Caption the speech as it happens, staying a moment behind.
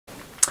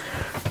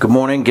Good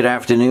morning, good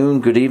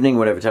afternoon, good evening,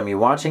 whatever time you're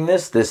watching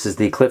this. This is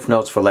the Cliff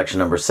Notes for Lecture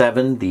number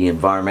 7, the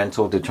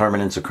Environmental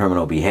Determinants of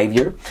Criminal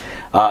Behavior.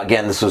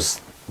 Again, this was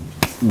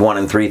one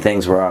in 3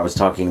 things where I was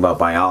talking about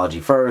biology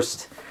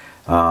first,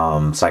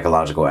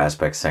 psychological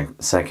aspects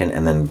second,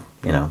 and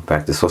then,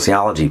 back to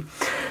sociology.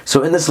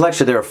 So in this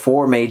lecture, there are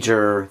 4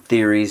 major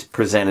theories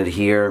presented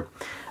here.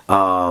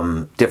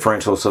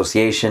 Differential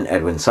association,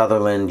 Edwin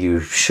Sutherland.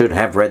 You should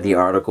have read the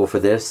article for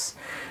this.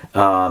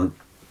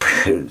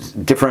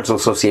 Differential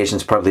association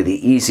is probably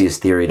the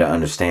easiest theory to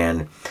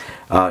understand,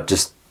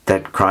 just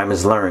that crime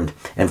is learned.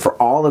 And for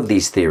all of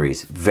these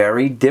theories,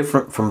 very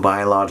different from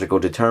biological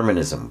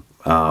determinism,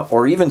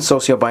 or even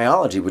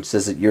sociobiology, which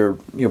says that your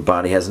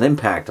body has an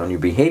impact on your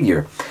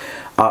behavior.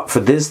 For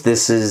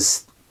this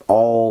is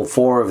all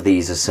 4 of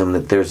these assume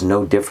that there's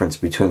no difference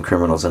between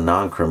criminals and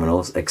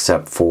non-criminals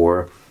except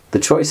for the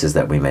choices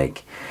that we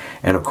make.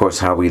 And of course,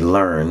 how we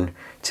learn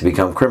to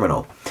become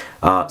criminal.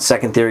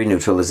 Second theory,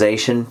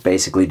 neutralization,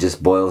 basically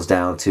just boils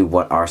down to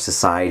what our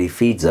society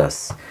feeds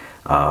us,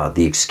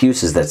 the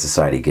excuses that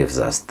society gives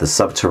us, the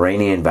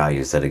subterranean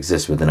values that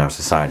exist within our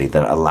society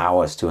that allow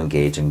us to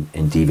engage in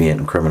deviant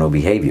and criminal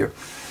behavior.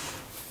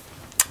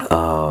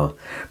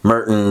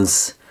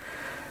 Merton's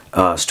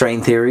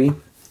strain theory,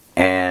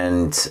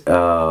 and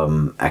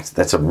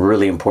that's a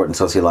really important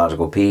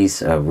sociological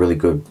piece, a really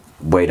good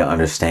way to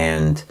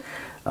understand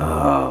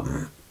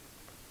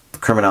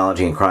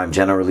criminology and crime,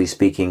 generally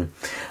speaking,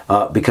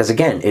 because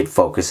again, it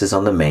focuses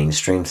on the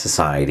mainstream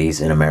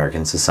societies in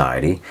American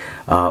society,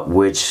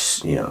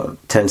 which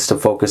tends to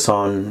focus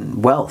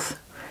on wealth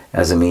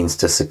as a means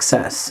to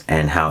success,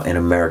 and how in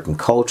American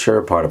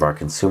culture, part of our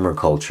consumer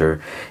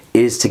culture,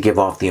 is to give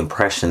off the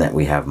impression that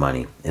we have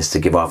money, is to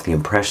give off the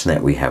impression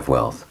that we have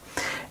wealth,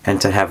 and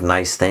to have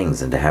nice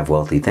things and to have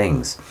wealthy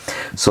things.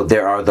 So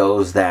there are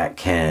those that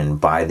can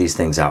buy these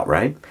things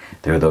outright.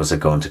 There are those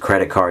that go into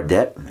credit card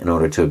debt in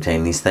order to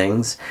obtain these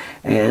things.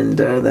 And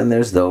then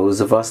there's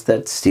those of us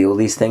that steal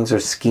these things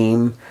or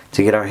scheme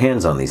to get our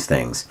hands on these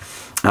things.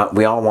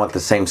 We all want the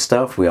same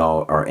stuff. We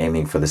all are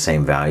aiming for the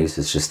same values.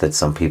 It's just that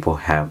some people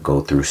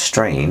go through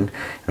strain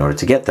in order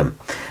to get them.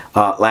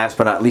 Last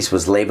but not least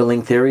was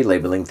labeling theory.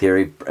 Labeling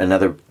theory,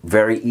 another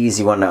very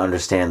easy one to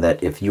understand,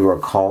 that if you are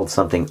called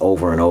something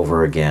over and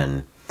over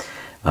again,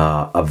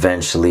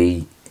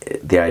 eventually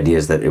the idea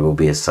is that it will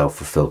be a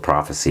self-fulfilled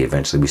prophecy.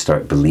 Eventually we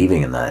start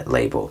believing in that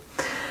label.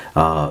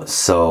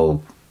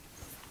 So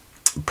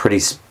pretty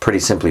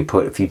simply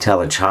put, if you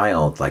tell a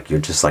child, like, you're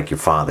just like your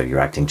father, you're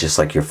acting just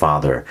like your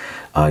father,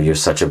 you're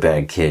such a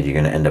bad kid, you're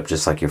going to end up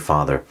just like your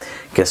father,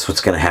 guess what's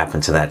going to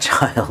happen to that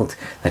child?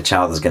 That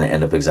child is going to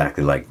end up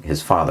exactly like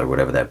his father,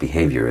 whatever that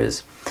behavior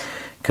is.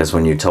 Because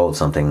when you're told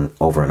something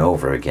over and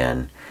over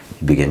again,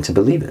 you begin to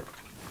believe it.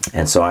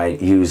 And so I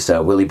used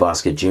Willie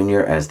Boskett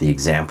Jr. as the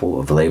example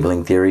of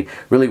labeling theory.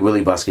 Really,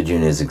 Willie Boskett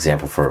Jr. is an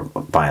example for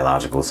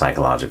biological,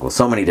 psychological,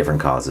 so many different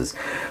causes.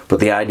 But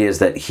the idea is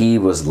that he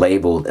was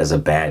labeled as a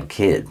bad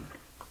kid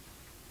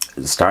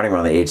starting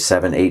around the age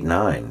 7, 8,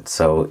 9.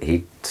 So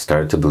he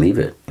started to believe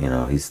it.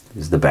 He's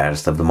the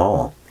baddest of them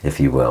all, if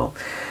you will.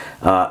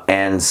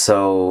 And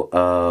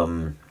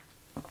so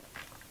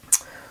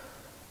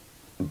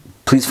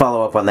please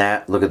follow up on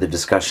that. Look at the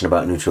discussion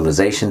about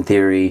neutralization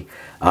theory.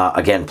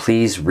 Again,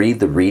 please read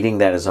the reading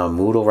that is on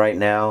Moodle right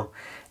now.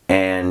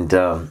 And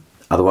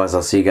otherwise,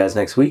 I'll see you guys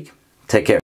next week. Take care.